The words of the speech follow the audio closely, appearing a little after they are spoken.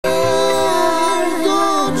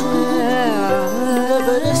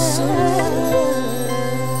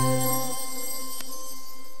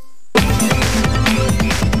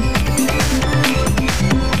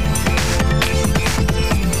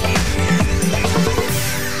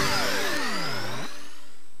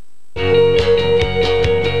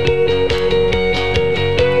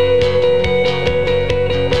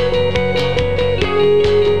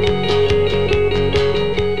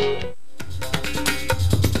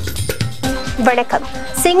வணக்கம்.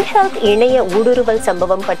 சிங்ஹெல்த் இணைய ஊடுருவல்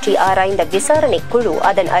சம்பவம் பற்றி ஆராய்ந்த விசாரணை குழு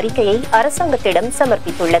அதன் அறிக்கையை அரசாங்கத்திடம்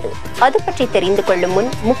சமர்ப்பித்துள்ளது. அது பற்றி தெரிந்து கொள்ளும் முன்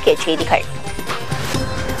முக்கிய செய்திகள்.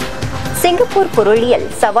 சிங்கப்பூர் பொருளியல்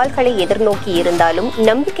சவால்களை எதிர்நோக்கி இருந்தாலும்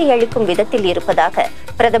நம்பிக்கை அளிக்கும் விதத்தில் இருப்பதாக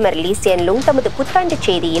பிரதமர் லீ சியன் லூங் தமது புத்தாண்டு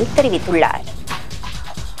செய்தியில் தெரிவித்துள்ளார்.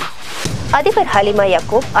 அதிபர் ஹலிமா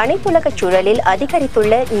யாக்கூப் அனைத்துலக சூழலில்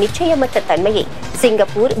அதிகரித்துள்ள நிச்சயமற்ற தன்மையை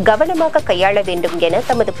சிங்கப்பூர் கவனமாக கையாள வேண்டும் என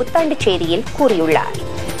தமது புத்தாண்டு செய்தியில் கூறியுள்ளார்.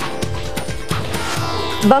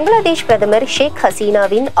 பங்களாதேஷ் பிரதமர் ஷேக்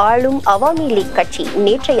ஹசீனாவின் ஆளும் அவாமி லீக் கட்சி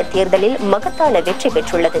நேற்றைய தேர்தலில் மகத்தான வெற்றி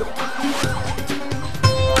பெற்றுள்ளது.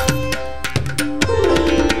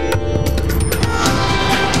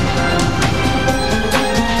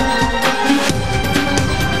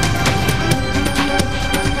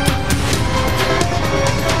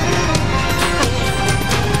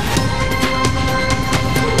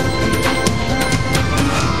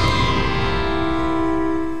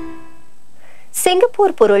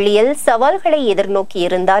 சிங்கப்பூர் பொருளியல் சவால்களை எதிர்நோக்கி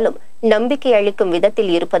இருந்தாலும் நம்பிக்கை அளிக்கும் விதத்தில்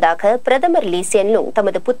இருப்பதாக பிரதமர் லீ சியன் லூங்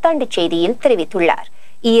தமது புத்தாண்டு செய்தியில் தெரிவித்துள்ளார்.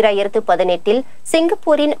 2018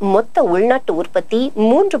 சிங்கப்பூரின் மொத்த உள்நாட்டு உற்பத்தி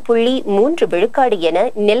 3.3% என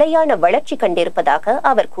நிலையான வளர்ச்சி கண்டிருப்பதாக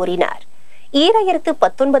அவர் கூறினார்.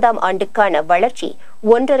 2019 ஆண்டுக்கான வளர்ச்சி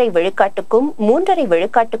 1.5%க்கும்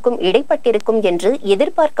 3.5%க்கும் இடைப்பட்டிருக்கும் என்று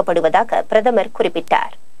எதிர்பார்க்கப்படுவதாக பிரதமர்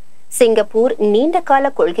குறிப்பிட்டார். சிங்கப்பூர் நீண்டகால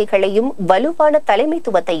கொள்கைகளையும் வலுவான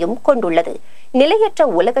தலைமைத்துவத்தையும் கொண்டுள்ளது. நிலையற்ற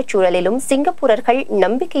உலகச் சூழலிலும் சிங்கப்பூரர்கள்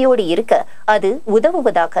நம்பிக்கையோடு இருக்க அது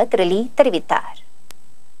உதவுவதாக திரு லீ தெரிவித்தார்.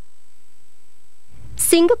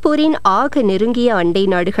 சிங்கப்பூரின் ஆக நெருங்கிய அண்டை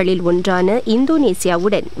நாடுகளில் ஒன்றான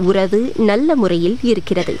இந்தோனேசியாவுடன் உறவு நல்ல முறையில்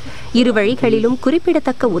இருக்கிறது. இரு வழிகளிலும்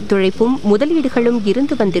குறிப்பிடத்தக்க ஒத்துழைப்பும் முதலீடுகளும்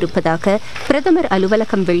இருந்து வந்திருப்பதாக பிரதமர்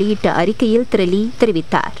அலுவலகம் வெளியிட்ட அறிக்கையில் திரு லீ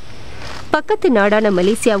தெரிவித்தார். பக்கத்து நாடான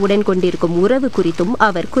மலேசியாவுடன் கொண்டிருக்கும் உறவு குறித்தும்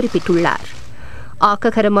அவர் குறிப்பிட்டுள்ளார்.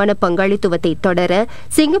 ஆக்ககரமான பங்காளித்துவத்தை தொடர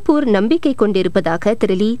சிங்கப்பூர் நம்பிக்கை கொண்டிருப்பதாக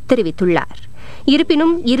திரு லீ தெரிவித்துள்ளார்.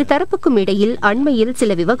 இருப்பினும் இருதரப்புக்கும் இடையில் அண்மையில்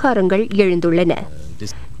சில விவகாரங்கள் எழுந்துள்ளன.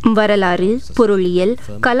 வரலாறு, பொருளியல்,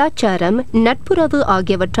 கலாச்சாரம், நட்புறவு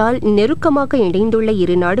ஆகியவற்றால் நெருக்கமாக இணைந்துள்ள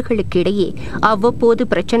இரு நாடுகளுக்கிடையே அவ்வப்போது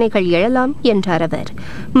பிரச்சினைகள் எழலாம் என்றார் அவர்.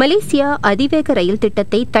 மலேசியா அதிவேக ரயில்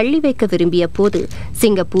திட்டத்தை தள்ளி வைக்க விரும்பிய போது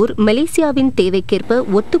சிங்கப்பூர் மலேசியாவின் தேவைக்கேற்ப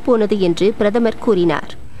ஒத்துப்போனது என்று பிரதமர்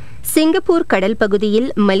கூறினார். சிங்கப்பூர் கடல் பகுதியில்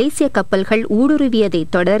மலேசிய கப்பல்கள் ஊடுருவியதை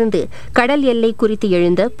தொடர்ந்து கடல் எல்லை குறித்து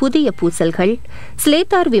எழுந்த புதிய பூசல்கள்,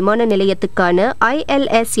 ஸ்லேத்தார் விமான நிலையத்துக்கான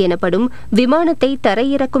ILS எனப்படும் விமானத்தை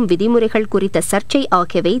தரையிறக்கும் விதிமுறைகள் குறித்த சர்ச்சை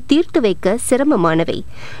ஆகியவை தீர்த்து வைக்க சிரமமானவை.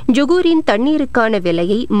 ஜொகூரின் தண்ணீருக்கான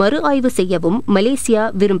விலையை மறு ஆய்வு செய்யவும் மலேசியா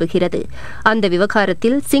விரும்புகிறது. அந்த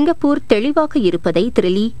விவகாரத்தில் சிங்கப்பூர் தெளிவாக இருப்பதை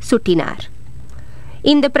திரு லீ சுட்டினார்.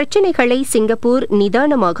 இந்த பிரச்சினைகளை சிங்கப்பூர்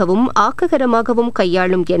நிதானமாகவும் ஆக்ககரமாகவும்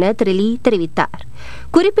கையாளும் என திரு லீ தெரிவித்தார்.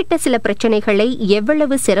 குறிப்பிட்ட சில பிரச்சினைகளை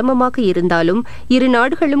எவ்வளவு சிரமமாக இருந்தாலும் இரு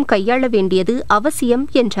நாடுகளும் கையாள வேண்டியது அவசியம்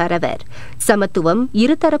என்றார் அவர். சமத்துவம்,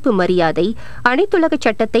 இருதரப்பு மரியாதை, அனைத்துலக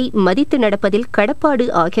சட்டத்தை மதித்து நடப்பதில் கடப்பாடு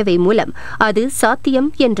ஆகியவை மூலம் அது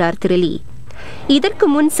சாத்தியம் என்றார் திரு லீ. இதற்கு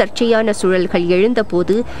முன் சர்ச்சையான சூழல்கள்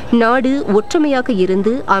எழுந்தபோது நாடு ஒற்றுமையாக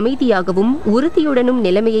இருந்து அமைதியாகவும் உறுதியுடனும்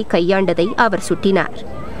நிலைமையை கையாண்டதை அவர் சுட்டினார்.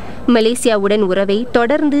 மலேசியாவுடன் உறவை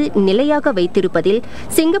தொடர்ந்து நிலையாக வைத்திருப்பதில்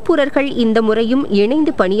சிங்கப்பூரர்கள் இந்த முறையும்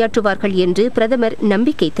இணைந்து பணியாற்றுவார்கள் என்று பிரதமர்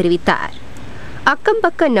நம்பிக்கை தெரிவித்தார்.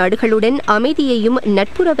 அக்கம்பக்க நாடுகளுடன் அமைதியையும்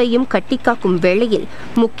நட்புறவையும் கட்டிக்காக்கும் வேளையில்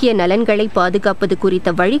முக்கிய நலன்களை பாதுகாப்பது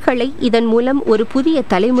குறித்த வழிகளை இதன் மூலம் ஒரு புதிய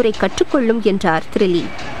தலைமுறை கற்றுக்கொள்ளும் என்றார் திரு லீ.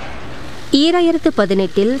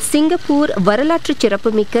 2018 சிங்கப்பூர் வரலாற்று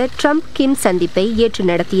சிறப்புமிக்க ட்ரம்ப் கிம் சந்திப்பை ஏற்று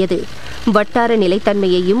நடத்தியது. வட்டார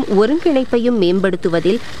நிலைத்தன்மையையும் ஒருங்கிணைப்பையும்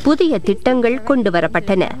மேம்படுத்துவதில் புதிய திட்டங்கள்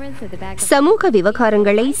கொண்டுவரப்பட்டன. சமூக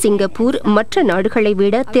விவகாரங்களை சிங்கப்பூர் மற்ற நாடுகளை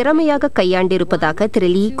விட திறமையாக கையாண்டிருப்பதாக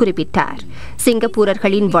திரு லீ குறிப்பிட்டார்.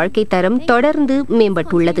 சிங்கப்பூரர்களின் வாழ்க்கை தரம் தொடர்ந்து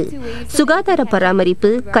மேம்பட்டுள்ளது. சுகாதார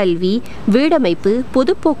பராமரிப்பு, கல்வி, வீடமைப்பு,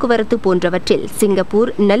 பொது போக்குவரத்து போன்றவற்றில்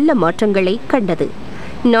சிங்கப்பூர் நல்ல மாற்றங்களை கண்டது.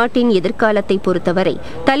 நாட்டின் எதிர்காலத்தை பொறுத்தவரை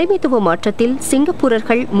தலைமைத்துவ மாற்றத்தில்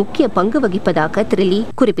சிங்கப்பூரர்கள் முக்கிய பங்கு வகிப்பதாக திரு லீ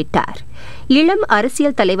குறிப்பிட்டார். இளம்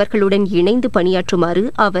அரசியல் தலைவர்களுடன் இணைந்து பணியாற்றுமாறு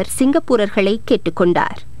அவர் சிங்கப்பூரர்களை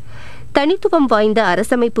கேட்டுக்கொண்டார். தனித்துவம் வாய்ந்த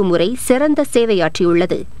அரசமைப்பு முறை சிறந்த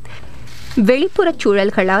சேவையாற்றியுள்ளது. வெளிப்புறச்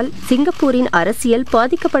சூழல்களால் சிங்கப்பூரின் அரசியல்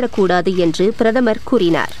பாதிக்கப்படக்கூடாது என்று பிரதமர்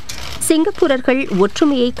கூறினார். சிங்கப்பூரர்கள்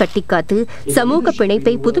ஒற்றுமையை கட்டிக்காத்து சமூக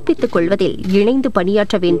பிணைப்பை புதுப்பித்துக் கொள்வதில் இணைந்து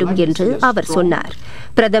பணியாற்ற வேண்டும் என்று அவர் சொன்னார்.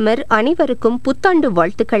 பிரதமர் அனைவருக்கும் புத்தாண்டு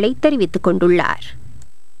வாழ்த்துக்களை தெரிவித்துக் கொண்டுள்ளார்.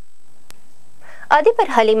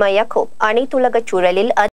 அதிபர் ஹலிமா யாக்கூப் அனைத்துலக சூழலில்